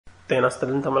ጤና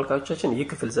ይስጥልን ተመልካቾቻችን ይህ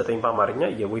ክፍል 9 በአማርኛ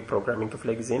የዌብ ፕሮግራሚንግ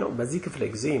ክፍለ ጊዜ ነው በዚህ ክፍለ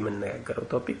ጊዜ የምንነጋገረው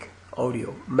ቶፒክ ኦዲዮ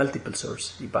መልቲፕል ሶርስ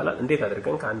ይባላል እንዴት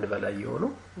አድርገን ከአንድ በላይ የሆኑ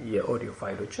የኦዲዮ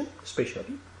ፋይሎችን ስፔሻሊ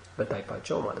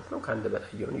በታይፓቸው ማለት ነው ከአንድ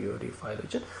በላይ የሆኑ የኦዲዮ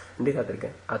ፋይሎችን እንዴት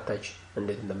አድርገን አታች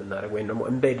እንዴት እንደምናደርግ ወይም ደግሞ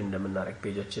ኤምቤድ እንደምናደርግ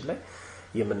ፔጃችን ላይ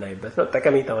የምናይበት ነው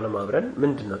ጠቀሜታውንም አብረን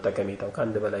ምንድነው ጠቀሜታው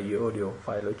ከአንድ በላይ የኦዲዮ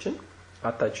ፋይሎችን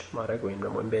አታች ማድረግ ወይም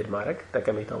ደግሞ ኤምቤድ ማድረግ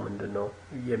ጠቀሜታው ምንድነው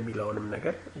የሚለውንም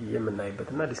ነገር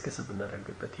የምናይበትና ዲስከስ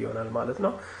ብናደርግበት ይሆናል ማለት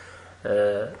ነው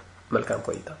መልካም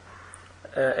ቆይታ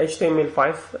HTML5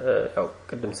 ያው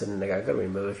ቅድም ስንነጋገር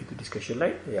ወይም በፊቱ ዲስከሽን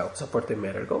ላይ ያው ሰፖርት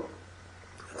የሚያደርገው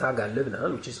ታግ አለ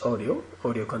ብለናል which is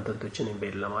audio ኮንተንቶችን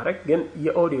ኤምቤድ ለማድረግ ግን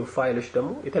የኦዲዮ ፋይሎች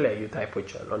ደግሞ የተለያዩ ታይፖች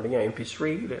አሉ አንደኛው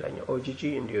mp3 ሌላኛው OGG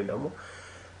እንዲሁም ደግሞ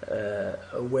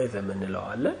wave የምንለው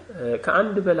አለ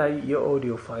ከአንድ በላይ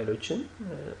የኦዲዮ ፋይሎችን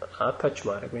አታች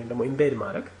ማድረግ ወይም ደግሞ ኤምቤድ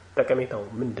ማድረግ ጠቀሜታው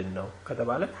ምንድነው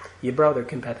ከተባለ የብራውዘር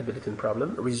compatibility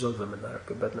problem resolve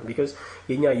የምናደርግበት ነው because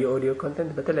የኛ የኦዲዮ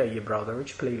ኮንተንት በተለያየ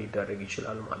ብራውዘሮች ፕሌይ ሊደረግ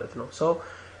ይችላል ማለት ነው so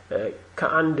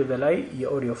ከአንድ በላይ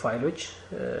የኦዲዮ ፋይሎች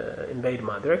ኤምቤድ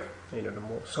ማድረግ ወይም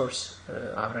ደግሞ ሶርስ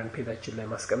አብረን ፔጃችን ላይ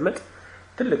ማስቀመጥ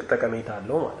ትልቅ ጠቀሜታ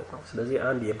አለው ማለት ነው ስለዚህ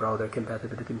አንድ የብራውዘር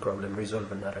compatibility problem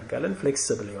resolve እናደርጋለን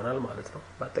flexible ይሆናል ማለት ነው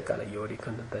በአጠቃላይ የኦዲዮ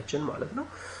ኮንተንታችን ማለት ነው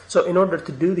so in order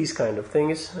to do these kind of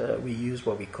things we use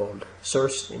what we call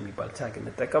source የሚባል ታግ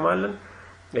እንጠቀማለን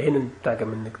ይሄንን ታግ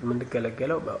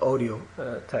የምንገለገለው በኦዲዮ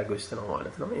ታግ ውስጥ ነው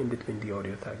ማለት ነው in between the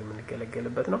audio tag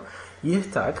የምንገለገልበት ነው ይህ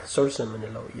ታግ source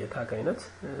የምንለው የታግ አይነት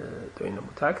ወይም ደግሞ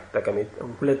ታግ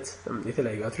ጠቀሜታ ሁለት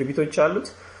የተለያዩ አትሪቢዩቶች አሉት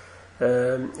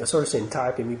source and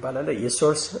type የሚባል አለ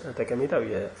የሶርስ ጠቀሜታው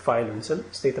የፋይሉን ስም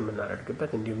ስቴት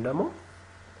የምናደርግበት እንዲሁም ደግሞ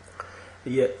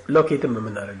የሎኬትም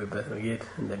የምናደርግበት ነው የት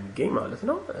እንደሚገኝ ማለት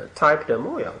ነው ታይፕ ደግሞ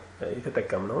ያው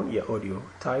የተጠቀምነው የኦዲዮ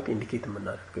ታይፕ ኢንዲኬት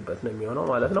የምናደርግበት ነው የሚሆነው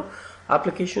ማለት ነው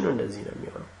አፕሊኬሽኑ እንደዚህ ነው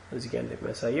የሚሆነው እዚህ ጋር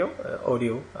እንደሚያሳየው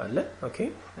ኦዲዮ አለ ኦኬ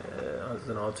as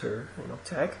an outer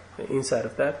tag inside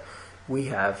of that we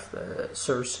have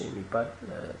source የሚባል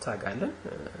ታግ አለ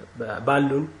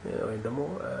ባሉን ወይም ደግሞ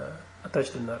አታች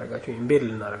ልናረጋቸው ኤምቤድ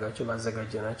ልናረጋቸው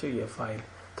ባዘጋጀናቸው የፋይል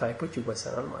ታይፖች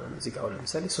ይወሰናል ማለት ነው እዚህ ጋር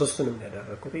ለምሳሌ ሶስቱንም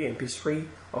ያደረኩት mp3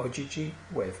 OGG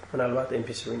wave ምናልባት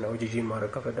mp3 እና OGG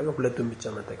ማድረግ ከፈለገ ሁለቱን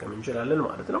ብቻ መጠቀም እንችላለን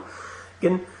ማለት ነው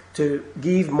ግን to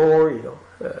give more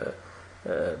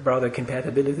browser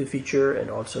compatibility feature and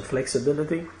also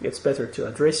flexibility it's better to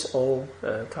address all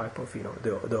type of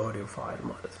the audio file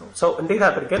ማለት ነው so እንዴት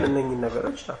አድርገን እነኚህ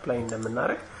ነገሮች አፕላይ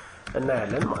እንደምናደርግ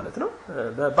እናያለን ማለት ነው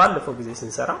በባለፈው ጊዜ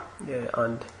ስንሰራ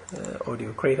አንድ ኦዲዮ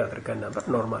ክሬት አድርገን ነበር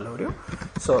ኖርማል ኦዲዮ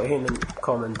so ይሄንን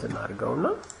ኮሜንት እናድርገውና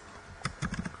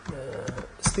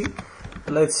እስቲ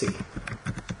let's see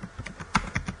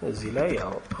እዚህ ላይ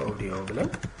ያው ኦዲዮ ብለን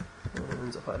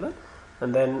እንጽፋለን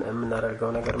and then የምናደርገው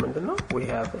ነገር ምንድነው we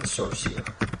have a source here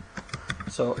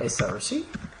so src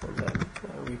and then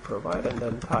we provide and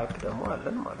then type ደግሞ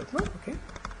አለን ማለት ነው okay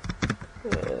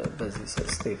በዚህ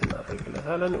ስቴት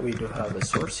እናደርግለታለን we do have a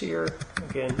source here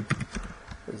again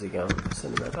እዚህ ጋር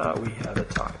ስንመጣ we have a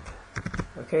type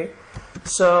okay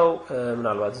so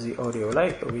ምናልባት እዚህ ኦዲዮ ላይ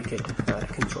we can add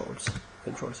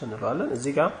controls እንለዋለን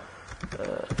እዚህ ጋር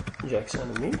jackson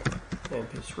የሚል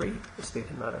mp3 ስቴት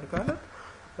እናደርጋለን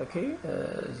okay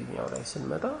እዚህኛው ላይ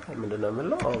ስንመጣ ምንድነው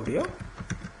የምንለው ኦዲዮ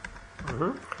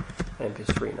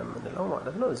mp3 ነው የምንለው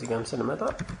ማለት ነው እዚህ ጋርም ስንመጣ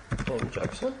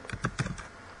jackson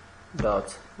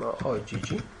 .ogg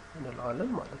እንለዋለን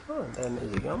ማለት ነው and then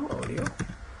እዚህ ጋርም ኦዲዮ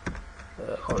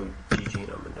ogg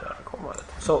ነው የምንለው ማለት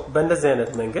ነው so በእንደዚህ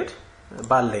አይነት መንገድ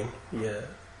ባለኝ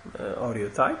የኦዲዮ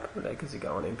ታይፕ like እዚህ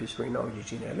ጋር mp3 እና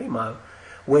ogg ነው ያለኝ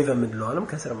wave የምንለውንም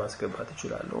ከስር ማስገባት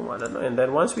ይችላል ማለት ነው and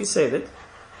then once we save it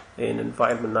ይሄንን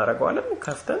ፋይል እናደርገዋለን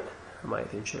ከፍተን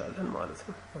ማየት እንችላለን ማለት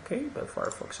ነው ኦኬ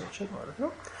በፋየርፎክሳችን ማለት ነው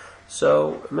so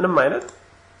ምንም አይነት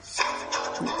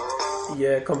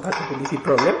የኮምፓቲቢሊቲ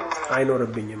ፕሮብሌም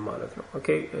አይኖርብኝም ማለት ነው ኦኬ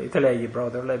የተለያየ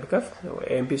ብራውዘር ላይ ብከፍት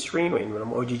mp3 ወይም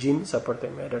ደግሞ ogg ሰፖርት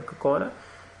የሚያደርግ ከሆነ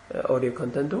ኦዲዮ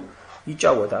ኮንተንቱ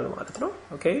ይጫወታል ማለት ነው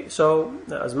ኦኬ so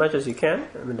as much as you can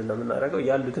ምንድነው የምናደርገው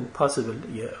ያሉትን possible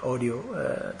የኦዲዮ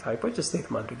ታይፖች ስቴት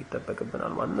ማድረግ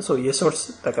ይጠበቅብናል ማለት ነው so የሶርስ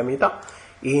ጠቀሜታ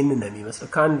ይሄንን ነው የሚመስለው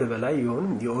ከአንድ በላይ የሆኑ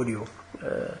የኦዲዮ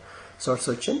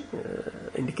ሶርሶችን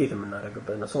ኢንዲኬት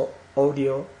የምናደርግበት ነው so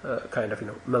audio kind of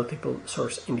multiple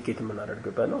source ኢንዲኬት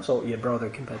የምናደርግበት ነው so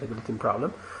የብራውዘር compatibility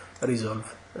problem resolve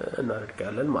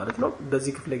እናደርጋለን ማለት ነው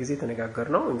በዚህ ክፍለ ጊዜ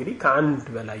ተነጋገርነው እንግዲህ ከአንድ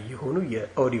በላይ የሆኑ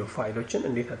የኦዲዮ ፋይሎችን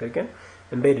እንዴት አድርገን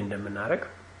ኤምቤድ እንደምናደርግ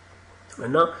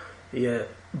እና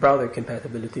የብራውዘር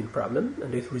compatibility problem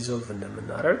እንዴት resolve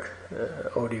እንደምናደርግ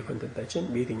ኦዲዮ ኮንተንታችን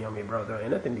በየትኛውም የብራውዘር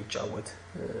አይነት እንዲጫወት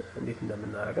እንዴት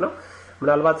እንደምናደርግ ነው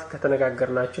ምናልባት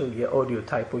ከተነጋገርናቸው የኦዲዮ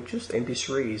ታይፖች ውስጥ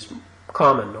MP3 is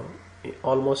common ነው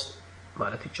almost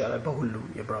ማለት ይቻላል በሁሉም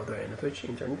የብራውዘር አይነቶች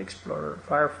ኢንተርኔት ኤክስፕሎረር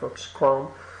Firefox Chrome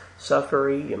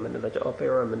Safari የምንላቸው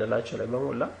Opera የምንላቸው ላይ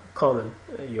በሙላ common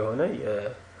የሆነ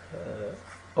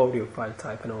የኦዲዮ ፋይል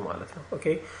ታይፕ ነው ማለት ነው ኦኬ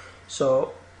ሶ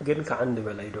ግን ከአንድ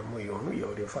በላይ ደግሞ የሆኑ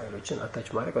የኦዲዮ ፋይሎችን አታች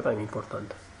ማድረግ በጣም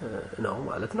ኢምፖርታንት ነው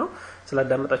ማለት ነው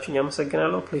ስላዳመጣችሁኝ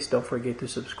አመሰግናለሁ please don't forget to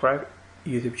subscribe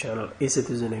YouTube channel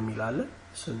eCitizen የሚላለ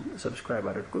subscribe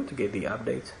አድርጉ to get the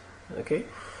update okay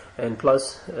and plus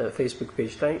Facebook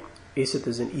page ላይ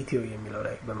eCitizen Ethiopia የሚለው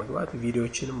ላይ በመግባት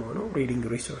ቪዲዮዎችንም ሆኖ ሪዲንግ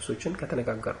ሪሶርሶችን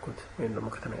ከተነጋገርኩት ወይም ደግሞ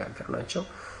ከተነጋገርናቸው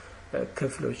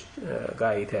ክፍሎች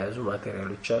ጋር የተያዙ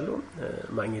ማቴሪያሎች አሉ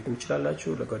ማግኘትም ትችላላችሁ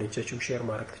ለጓደኞቻችሁ ሼር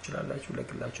ማድረግ ትችላላችሁ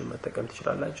ለግላችሁ መጠቀም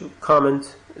ትችላላችሁ ኮሜንት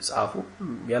ጻፉ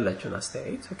ያላችሁን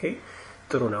አስተያየት ኦኬ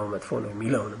ጥሩ ነው መጥፎ ነው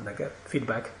የሚለውንም ነገር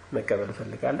ፊድባክ መቀበል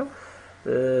ፈልጋለሁ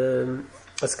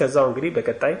እስከዛው እንግዲህ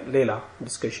በቀጣይ ሌላ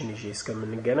ዲስከሽን ይዤ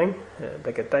እስከምንገናኝ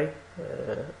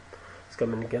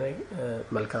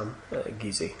መልካም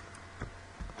ጊዜ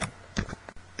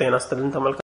ጤና ይስጥልን ተመልካቾች